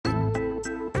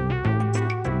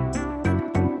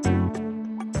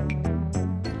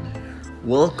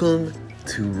Welcome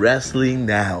to Wrestling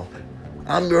Now.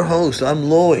 I'm your host, I'm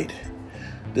Lloyd.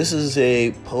 This is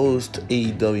a post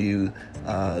AEW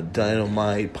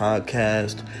Dynamite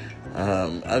podcast.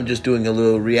 I'm just doing a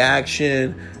little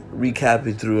reaction,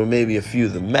 recapping through there a few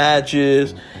of the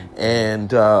matches, and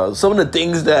some of the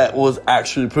things that was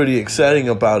actually pretty exciting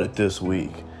about it this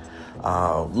week.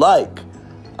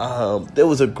 There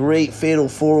was a great Fatal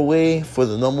 4-Way for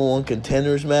the number one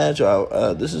contenders match.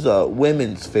 This is a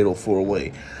women's Fatal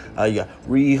 4-Way. You got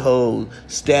Riho,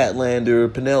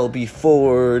 Statlander, Penelope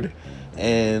Ford,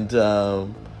 and my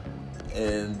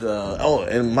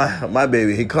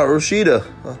baby Hikaru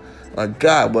Shida. My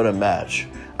God, what a match!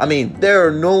 I mean, there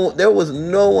was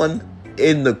no one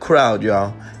in the crowd,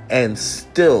 y'all, and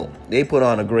still they put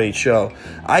on a great show.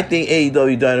 I think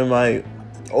AEW Dynamite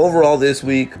overall this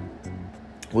week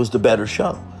was the better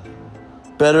show.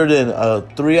 Better than a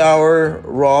 3-hour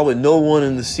Raw with no one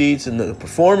in the seats in the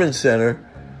Performance Center,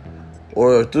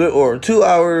 or a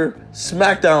 2-hour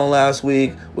SmackDown last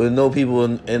week with no people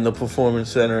in the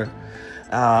Performance Center.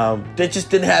 They just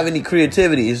didn't have any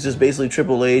creativity. It's just basically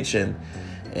Triple H and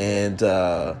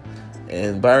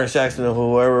Byron Saxton or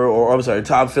whoever, or I'm sorry,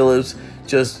 Tom Phillips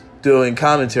just doing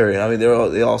commentary. I mean,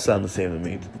 they all sound the same to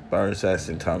me. Byron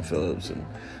Saxton, Tom Phillips, and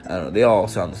I don't know, they all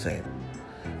sound the same.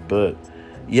 But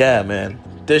yeah, man,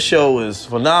 this show was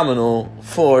phenomenal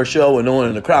for a show with no one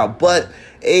in the crowd. But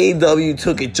AEW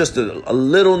took it just a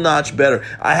little notch better.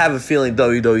 I have a feeling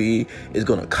WWE is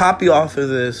going to copy off of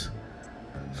this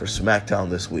for SmackDown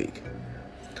this week.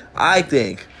 I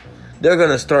think they're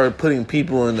going to start putting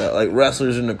people in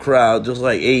wrestlers in the crowd just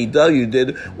like AEW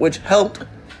did, which helped.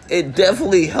 It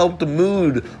definitely helped the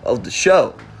mood of the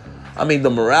show. I mean, the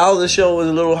morale of the show was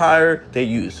a little higher. They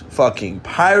used fucking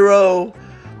pyro.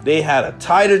 They had a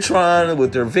Titatron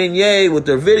with their vignette, with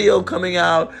their video coming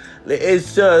out.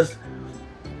 It's just,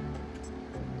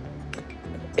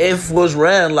 it was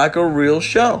ran like a real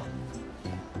show.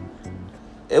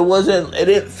 It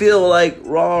didn't feel like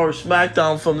Raw or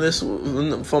SmackDown from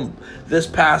this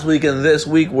past week and this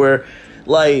week where,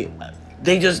 they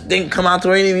just didn't come out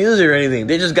to any music or anything.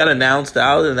 They just got announced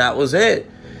out and that was it.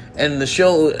 And the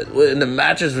show and the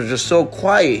matches were just so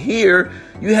quiet. Here,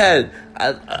 you had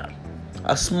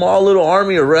a small little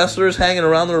army of wrestlers hanging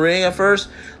around the ring at first.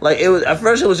 At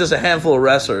first it was just a handful of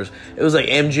wrestlers. It was like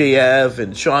MJF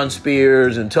and Shawn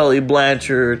Spears and Tully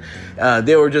Blanchard.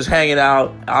 They were just hanging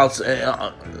out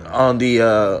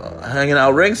hanging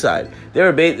out ringside. They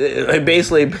were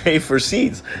basically paid for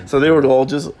seats, so they were all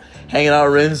just hanging out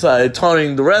ringside,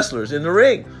 taunting the wrestlers in the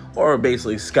ring, or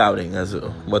basically scouting, as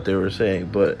what they were saying.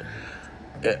 But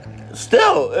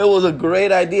still, it was a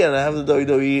great idea, and I have the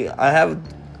WWE.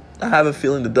 I have a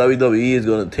feeling the WWE is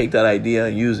going to take that idea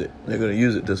and use it. They're going to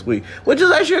use it this week, which is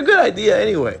actually a good idea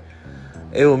anyway.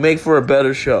 It will make for a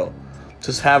better show.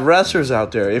 Just have wrestlers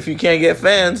out there. If you can't get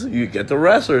fans, you get the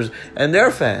wrestlers and their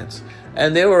fans.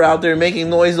 And they were out there making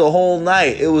noise the whole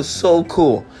night. It was so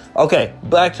cool. Okay,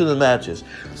 back to the matches.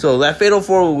 So that Fatal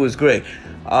 4 was great.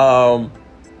 Of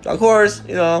course,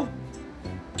 we all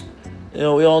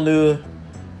knew.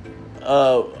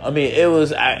 It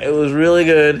was really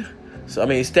good. So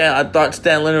I thought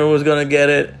Stan Leonard was gonna get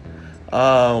it,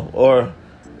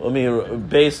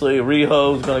 basically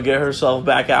Riho was gonna get herself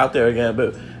back out there again.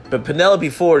 But Penelope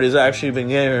Ford has actually been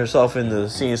getting herself into the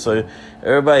scene. So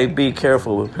everybody be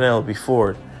careful with Penelope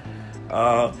Ford.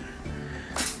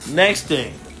 Next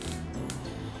thing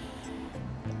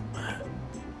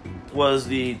was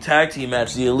the tag team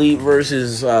match, the Elite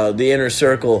versus the Inner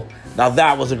Circle. Now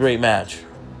that was a great match.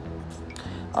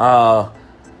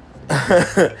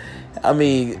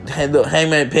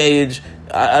 Hangman Page,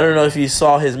 I don't know if you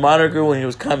saw his moniker when he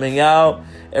was coming out.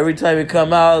 Every time you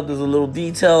come out, there's a little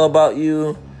detail about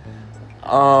you.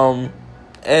 And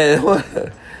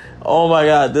oh my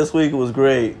God, this week was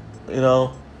great. He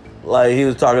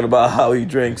was talking about how he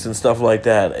drinks and stuff like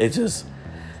that. It just,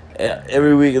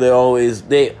 every week they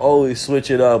always switch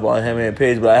it up on Hangman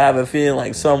Page. But I have a feeling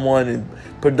like someone in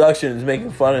production is making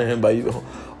fun of him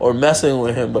or messing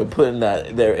with him by putting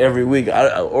that there every week,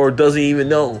 or doesn't even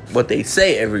know what they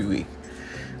say every week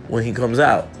when he comes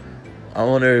out. I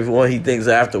wonder what he thinks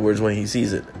afterwards when he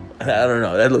sees it. I don't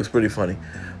know. That looks pretty funny.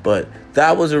 But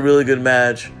that was a really good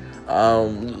match.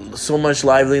 So much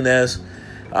liveliness.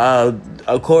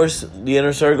 Of course, the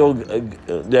Inner Circle,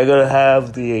 they're going to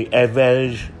have the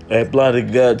advantage at Blood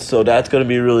and Guts, so that's going to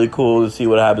be really cool to see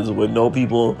what happens with no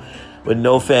people, with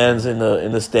no fans in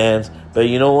the stands. But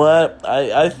you know what?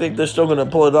 I think they're still going to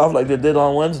pull it off like they did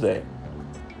on Wednesday.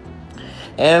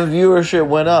 And viewership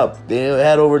went up. They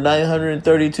had over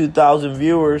 932,000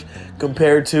 viewers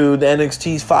compared to the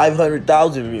NXT's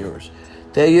 500,000 viewers.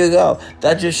 There you go.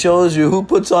 That just shows you who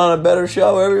puts on a better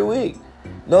show every week.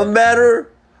 No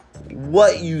matter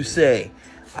what you say,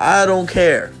 I don't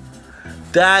care.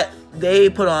 That they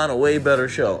put on a way better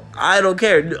show. I don't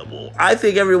care. I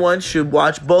think everyone should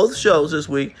watch both shows this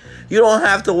week. You don't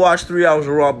have to watch 3 hours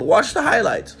of Raw, but watch the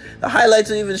highlights. The highlights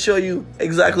will even show you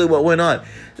exactly what went on.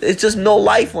 It's just no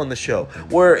life on the show.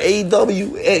 Where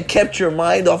AEW, it kept your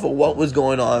mind off of what was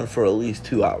going on for at least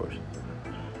 2 hours.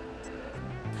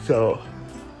 So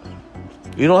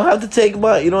you don't have to take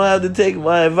my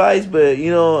advice, but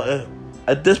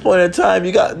at this point in time,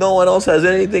 no one else has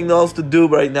anything else to do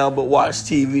right now but watch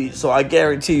TV. So I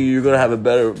guarantee you're gonna have a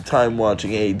better time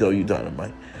watching AEW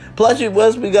Dynamite. Plus,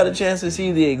 we got a chance to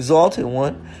see the Exalted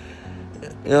One.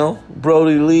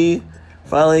 Brody Lee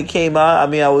finally came out. I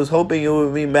mean, I was hoping it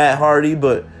would be Matt Hardy,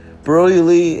 but Brody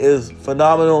Lee is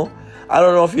phenomenal. I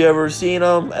don't know if you ever seen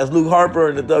him as Luke Harper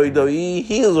in the WWE.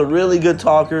 He is a really good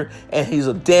talker, and he's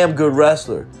a damn good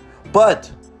wrestler.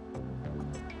 But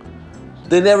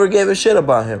they never gave a shit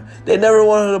about him. They never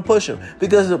wanted to push him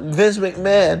because Vince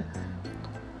McMahon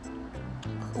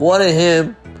wanted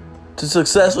him to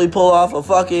successfully pull off a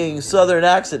fucking Southern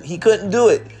accent. He couldn't do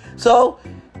it. So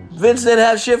Vince didn't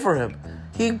have shit for him.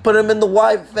 He put him in the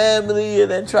White family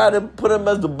and then tried to put him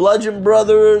as the Bludgeon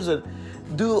Brothers and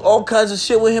do all kinds of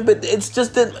shit with him, but it's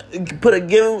just didn't put an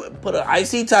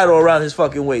IC title around his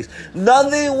fucking waist.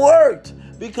 Nothing worked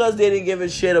because they didn't give a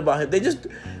shit about him. They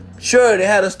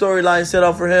had a storyline set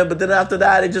up for him, but then after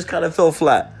that, it just kind of fell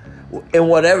flat in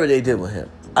whatever they did with him.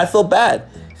 I feel bad.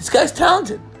 This guy's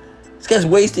talented. This guy's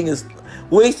wasting his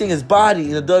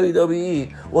body in the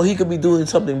WWE. Well, he could be doing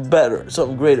something better,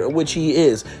 something greater, which he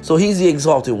is. So he's the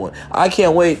Exalted One. I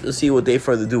can't wait to see what they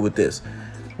further do with this.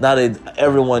 Now that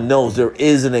everyone knows there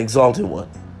is an Exalted One.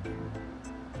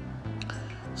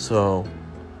 So,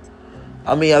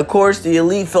 I mean, of course, the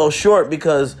Elite fell short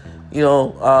because,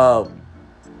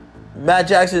 Matt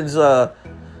Jackson's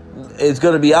is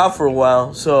going to be out for a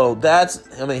while. So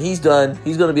he's done.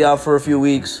 He's going to be out for a few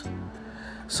weeks.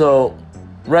 So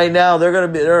right now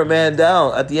they're a man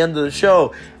down at the end of the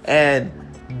show. And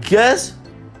guess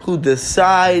who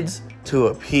decides to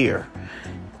appear?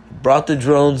 Brought the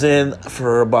drones in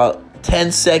for about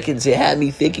 10 seconds. It had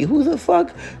me thinking, who the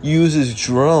fuck uses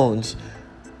drones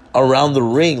around the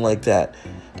ring like that?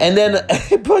 And then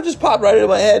it just popped right into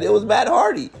my head. It was Matt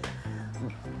Hardy.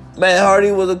 Matt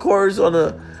Hardy was, of course, on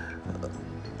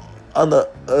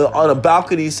a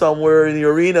balcony somewhere in the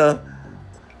arena.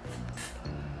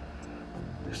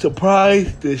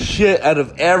 Surprised the shit out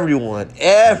of everyone.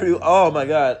 Oh my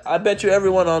God! I bet you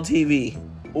everyone on TV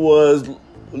was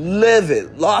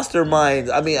livid, lost their minds.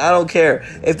 I mean, I don't care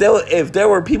if there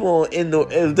were people in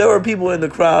the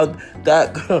crowd,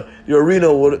 that your arena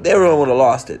everyone would have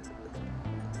lost it.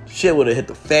 Shit would have hit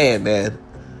the fan, man.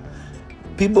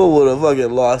 People would have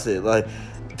fucking lost it. Like,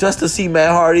 just to see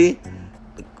Matt Hardy,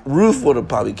 roof would have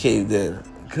probably caved in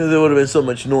because there would have been so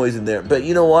much noise in there. But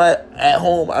you know what? At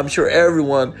home, I'm sure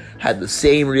everyone had the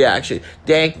same reaction.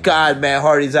 Thank God Matt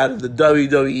Hardy's out of the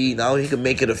WWE. Now he can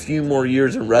make it a few more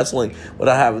years in wrestling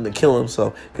without having to kill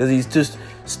himself because he's just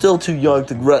still too young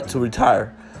to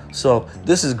retire. So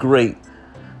this is great.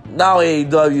 Now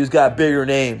AEW's got bigger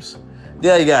names.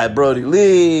 Now you got Brody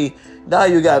Lee. Now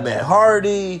you got Matt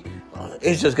Hardy.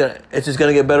 It's just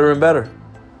gonna get better and better.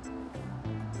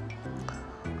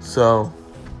 So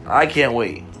I can't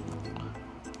wait.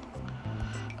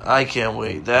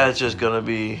 That's just gonna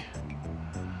be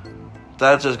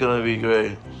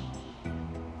great.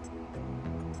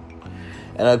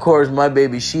 And of course, my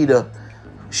baby Sheeta,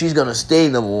 she's gonna stay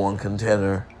number one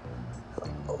contender.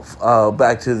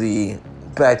 Back to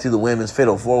the women's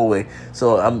fatal 4-way.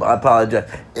 So I apologize.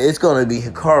 It's gonna be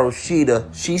Hikaru Shida.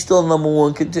 She's still number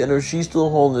one contender. She's still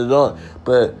holding it on.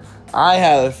 But I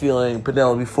have a feeling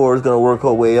Penelope Ford is gonna work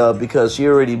her way up because she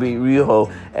already beat Riho,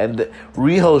 and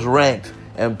Riho's ranked,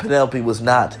 and Penelope was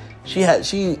not. She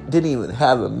didn't even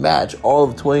have a match all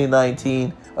of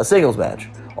 2019, a singles match,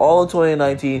 all of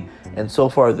 2019, and so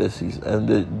far this season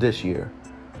and this year.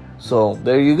 So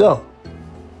there you go.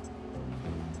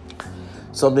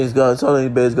 Something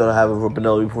big is gonna happen for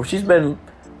Penelope Ford. She's been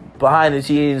behind the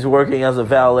scenes working as a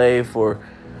valet for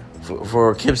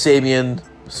Kip Sabian,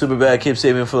 super bad Kip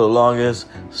Sabian for the longest.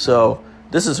 So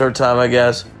this is her time, I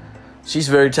guess. She's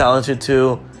very talented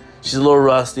too. She's a little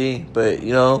rusty, but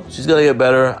she's gonna get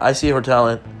better. I see her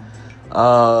talent.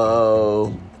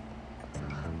 I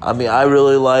mean, I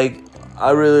really like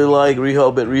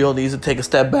Riho, but Riho needs to take a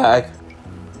step back.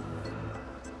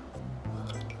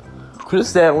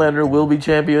 Chris Statlander will be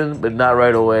champion, but not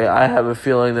right away. I have a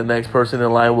feeling the next person in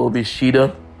line will be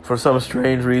Sheeta for some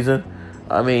strange reason.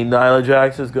 I mean, Nyla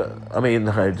Jax is good. I mean,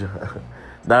 Nyla.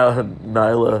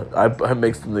 I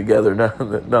mixed them together.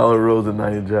 Nyla Rose and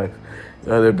Nia Jax.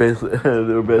 They're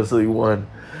basically one.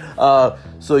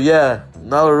 So yeah,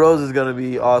 Nyla Rose is gonna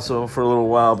be awesome for a little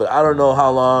while, but I don't know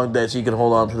how long that she can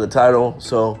hold on to the title.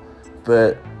 So,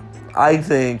 but I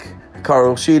think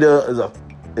Hikaru Shida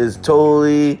is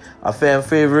totally a fan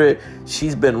favorite.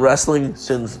 She's been wrestling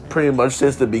pretty much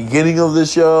since the beginning of the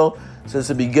show. Since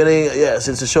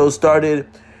the show started,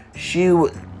 she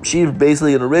was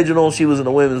basically an original. She was in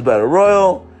the Women's Battle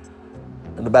Royal.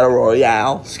 Battle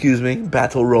Royale.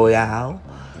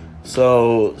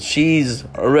 So she's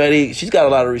got a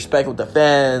lot of respect with the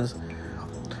fans.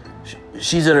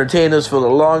 She's entertained us for the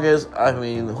longest. I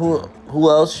mean, who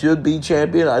else should be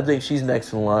champion? I think she's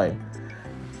next in line.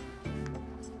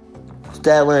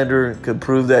 Statlander could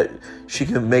prove that she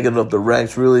can make it up the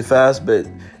ranks really fast, but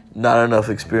not enough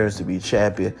experience to be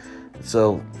champion.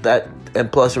 So that,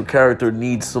 and plus her character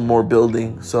needs some more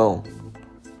building. So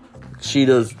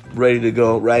Sheeta's ready to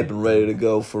go, ripe and ready to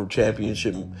go for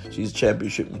championship. She's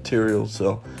championship material.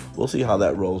 So we'll see how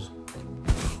that rolls.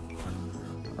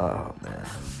 Oh man.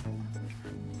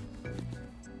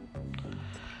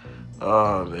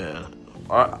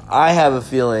 I have a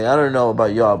feeling, I don't know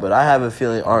about y'all, but I have a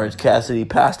feeling Orange Cassidy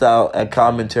passed out at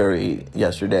commentary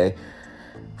yesterday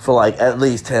for like at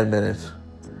least 10 minutes.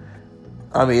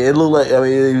 I mean, it looked like,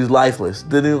 he was lifeless.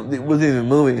 Wasn't even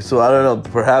moving. So I don't know.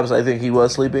 Perhaps I think he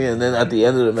was sleeping. And then at the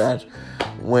end of the match,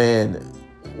 when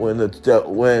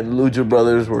Lucha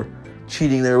Brothers were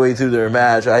cheating their way through their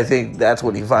match, I think that's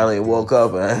when he finally woke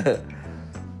up.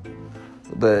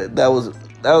 But that was a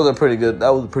pretty good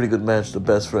match. The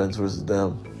Best Friends versus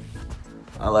them.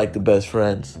 I like the Best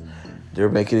Friends. They're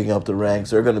making up the ranks.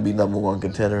 They're going to be number one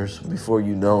contenders before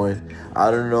you know it.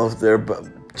 I don't know if they're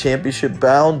championship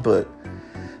bound, but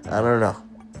I don't know.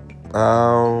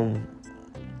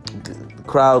 The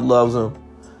crowd loves them.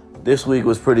 This week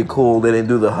was pretty cool. They didn't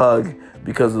do the hug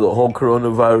because of the whole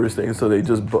coronavirus thing, so they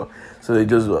just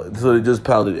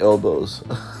pounded elbows.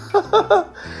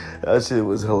 That shit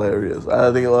was hilarious.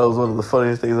 I think it was one of the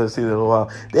funniest things I've seen in a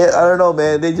while. I don't know,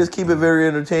 man. They just keep it very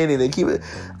entertaining. They keep it.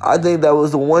 I think that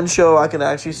was the one show I can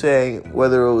actually say,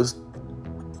 whether it was,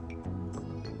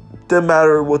 didn't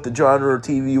matter what the genre of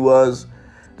TV was.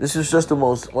 This is just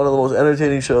one of the most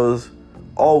entertaining shows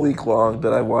all week long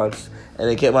that I watched, and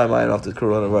it kept my mind off the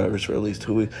coronavirus for at least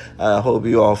 2 weeks. I hope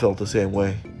you all felt the same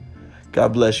way.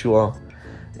 God bless you all.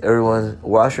 Everyone,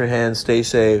 wash your hands, stay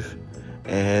safe,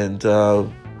 and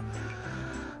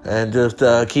just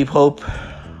keep hope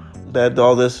that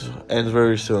all this ends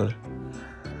very soon.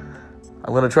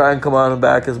 I'm going to try and come on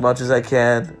back as much as I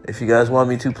can. If you guys want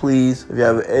me to, please. If you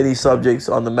have any subjects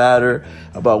on the matter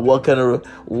about what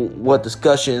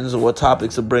discussions or what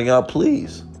topics to bring up,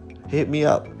 please hit me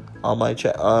up on my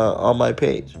on my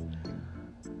page.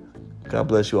 God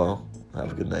bless you all.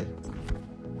 Have a good night.